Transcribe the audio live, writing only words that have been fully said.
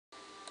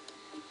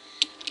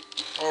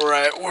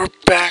Alright, we're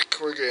back.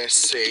 We're gonna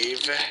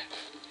save.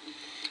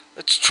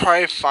 Let's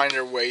try to find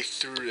our way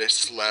through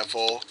this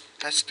level.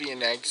 Has to be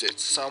an exit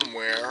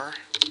somewhere.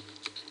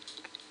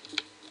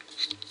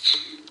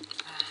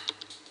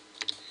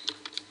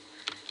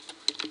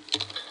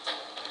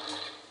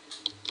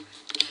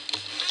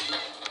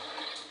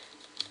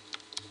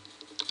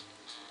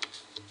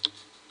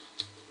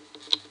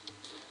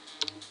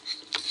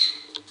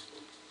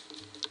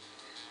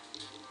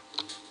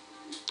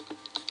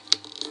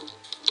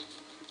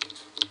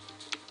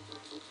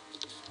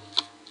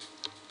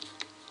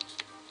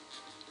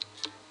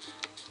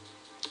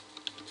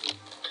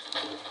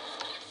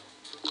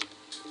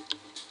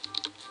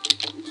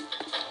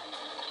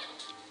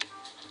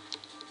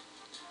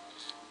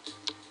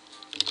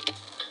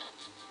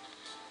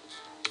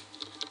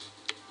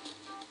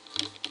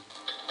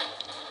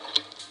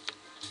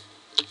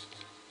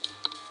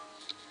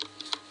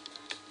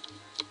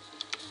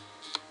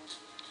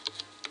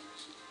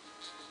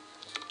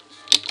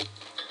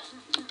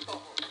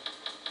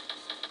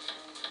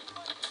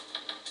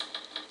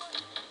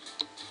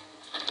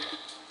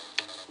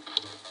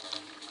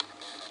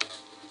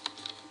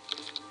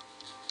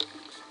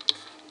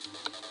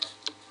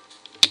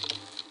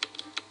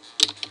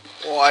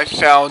 Well, I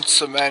found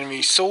some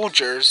enemy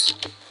soldiers.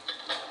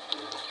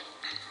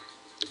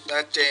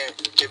 That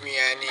didn't give me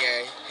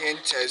any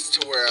hint as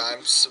to where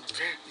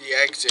the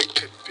exit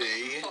could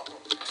be.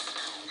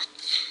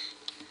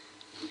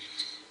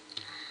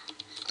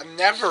 I'm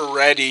never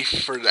ready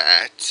for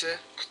that.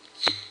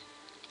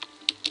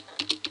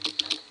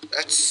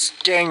 That's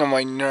getting on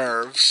my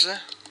nerves.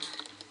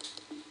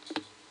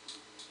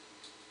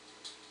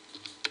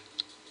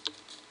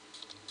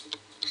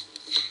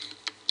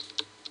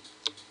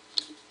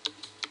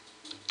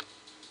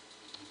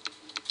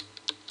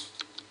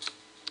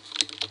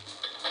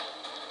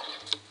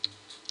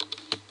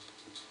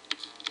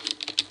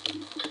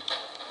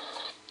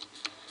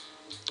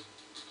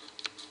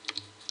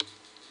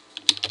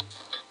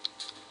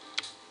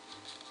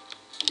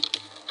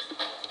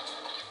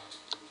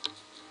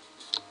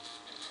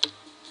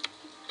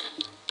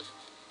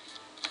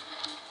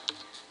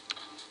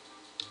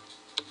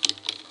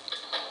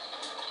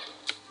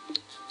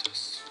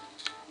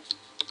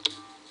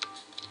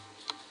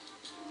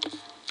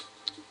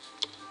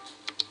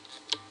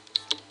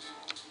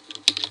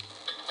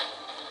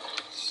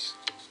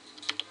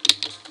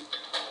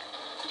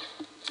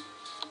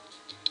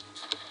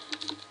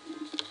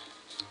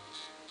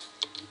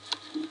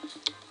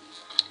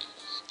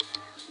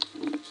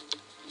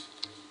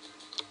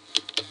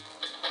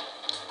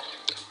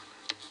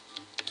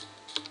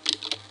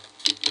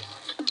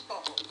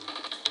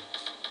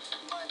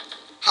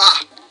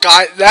 Ha!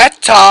 Got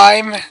that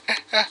time!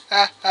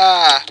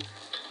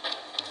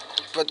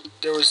 But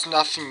there was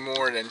nothing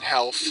more than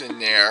health in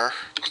there.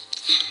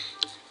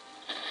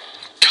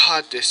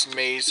 God, this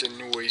maze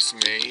annoys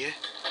me.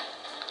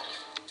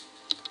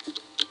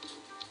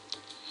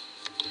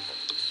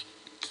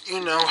 You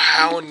know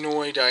how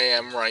annoyed I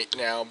am right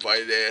now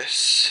by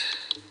this.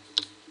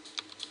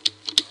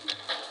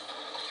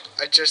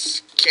 I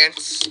just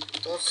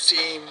still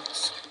seem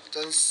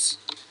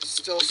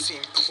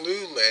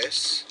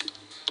clueless.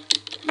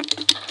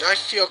 I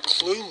feel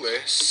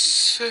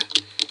clueless.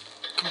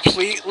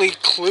 Completely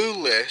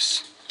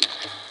clueless.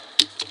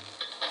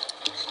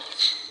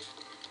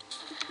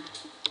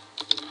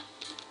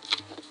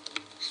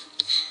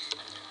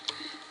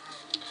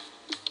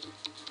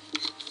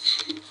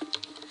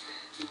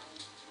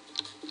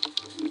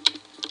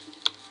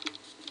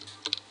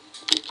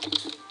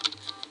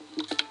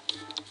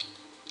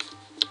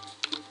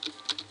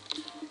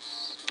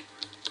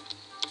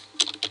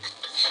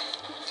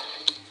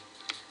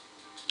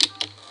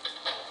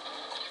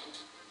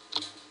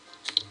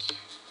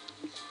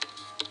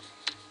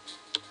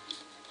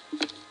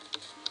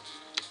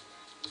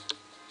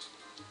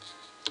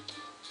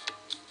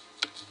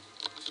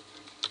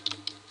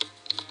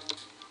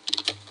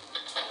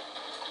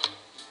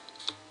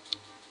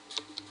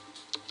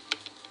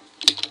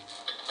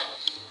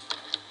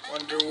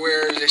 Wonder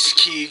where this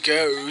key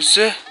goes.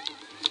 Hey,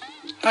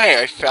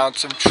 I found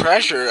some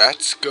treasure,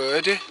 that's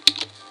good.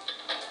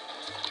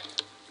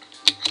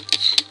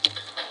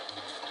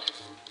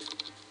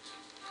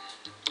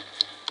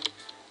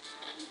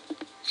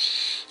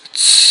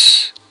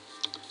 Let's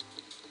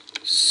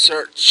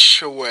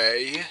search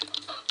away.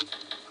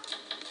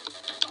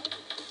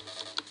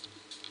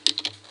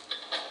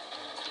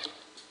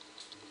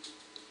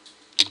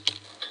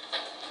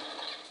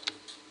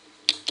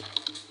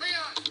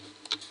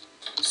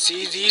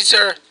 See, these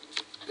are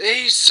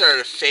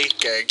the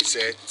fake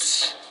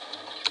exits.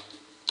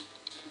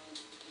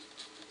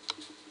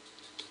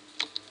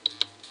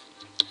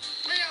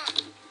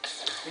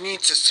 We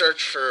need to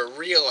search for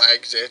real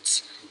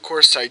exits. Of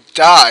course, I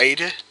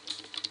died.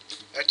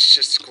 That's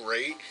just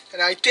great.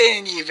 And I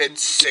didn't even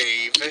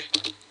save.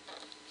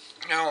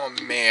 Now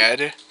I'm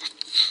mad.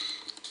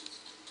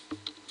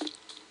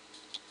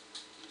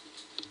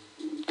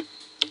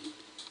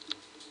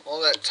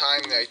 All that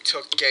time that I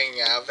took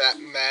getting out of that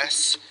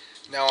mess,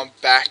 Now I'm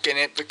back in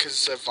it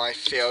because of my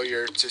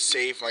failure to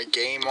save my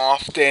game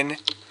often.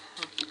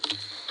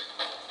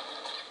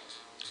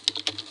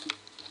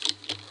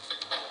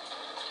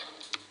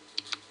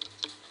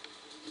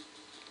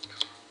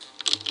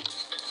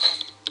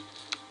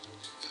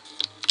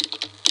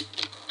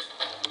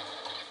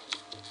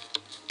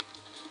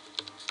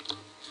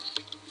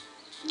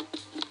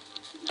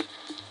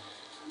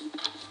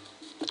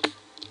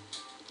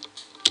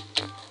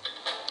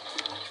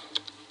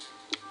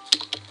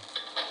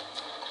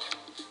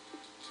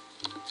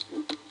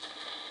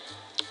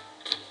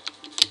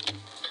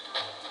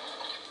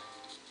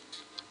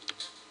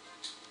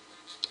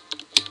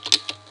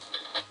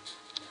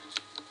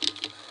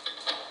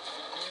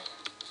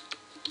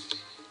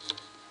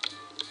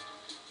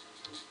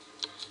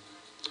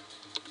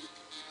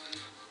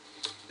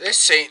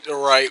 This ain't the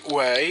right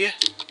way.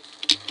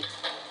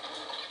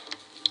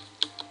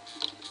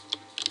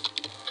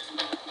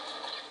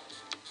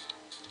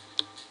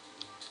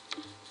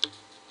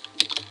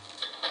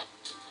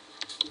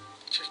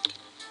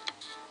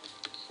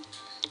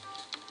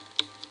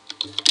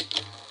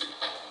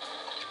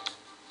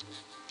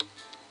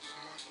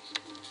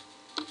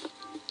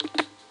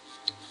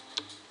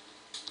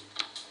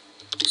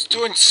 I was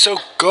doing so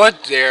good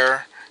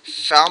there.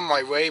 Found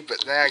my way,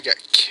 but then I got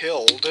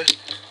killed.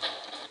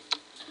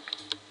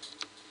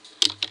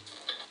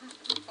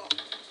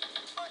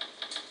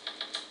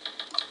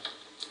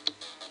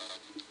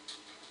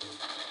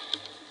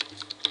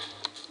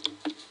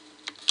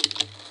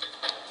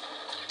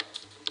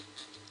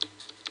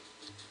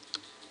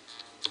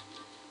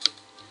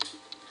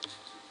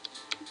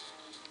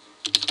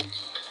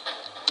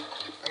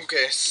 I'm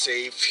gonna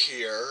save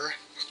here.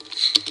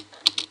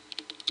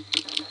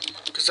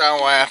 Because I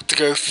don't want to have to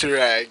go through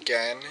that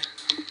again.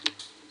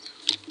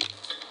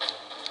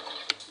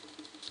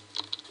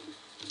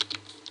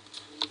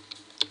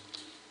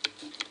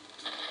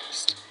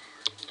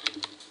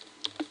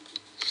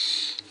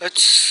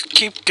 Let's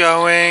keep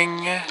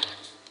going.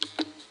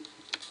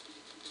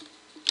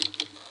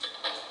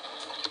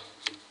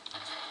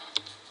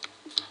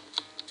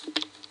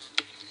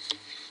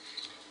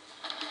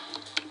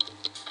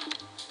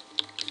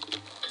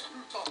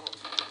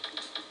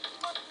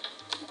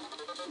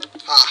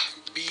 Ah,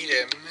 beat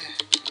him.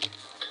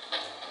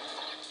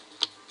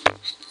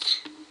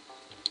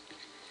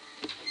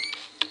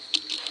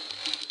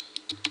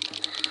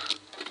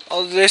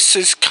 Oh, this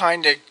is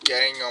kind of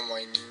getting on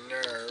my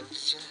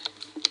nerves.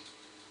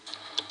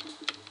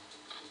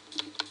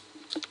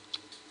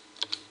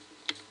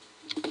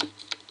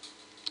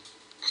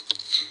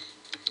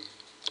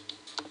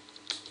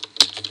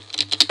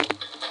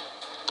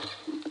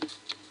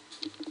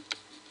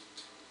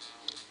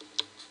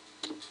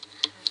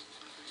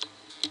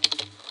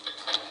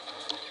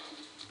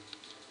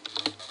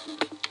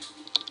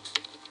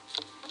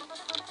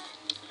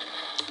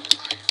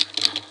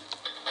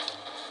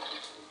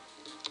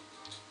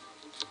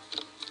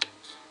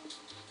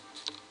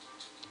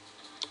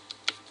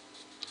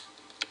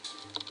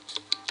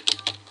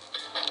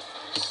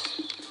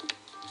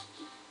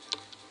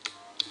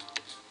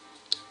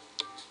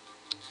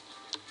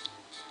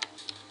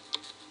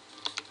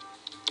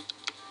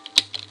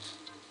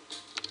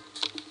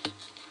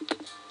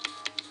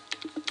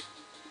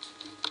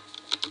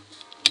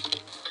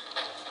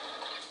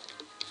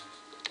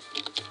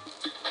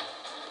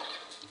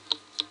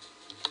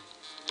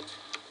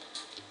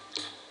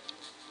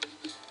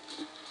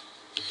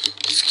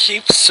 Just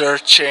keep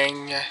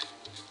searching. I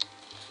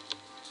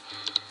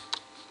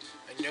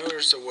know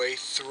there's a way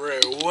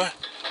through.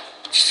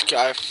 Just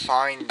gotta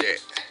find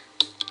it.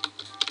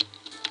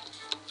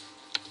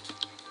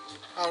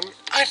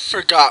 I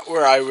forgot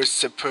where I was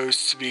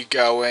supposed to be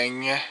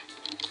going.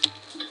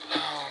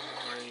 Oh,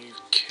 are you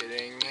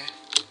kidding?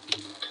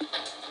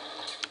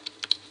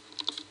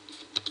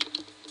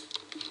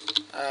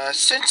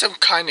 Since I'm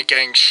kind of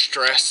getting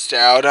stressed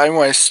out, I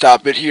want to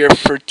stop it here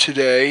for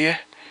today.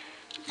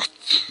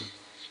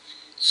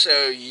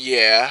 So,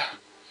 yeah.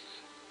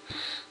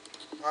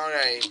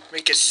 Alright,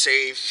 make a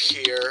save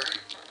here.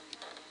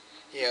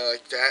 Yeah,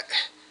 like that.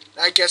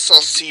 I guess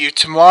I'll see you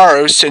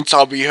tomorrow since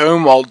I'll be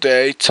home all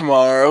day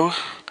tomorrow.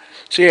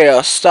 So yeah,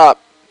 I'll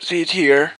stop. See it here.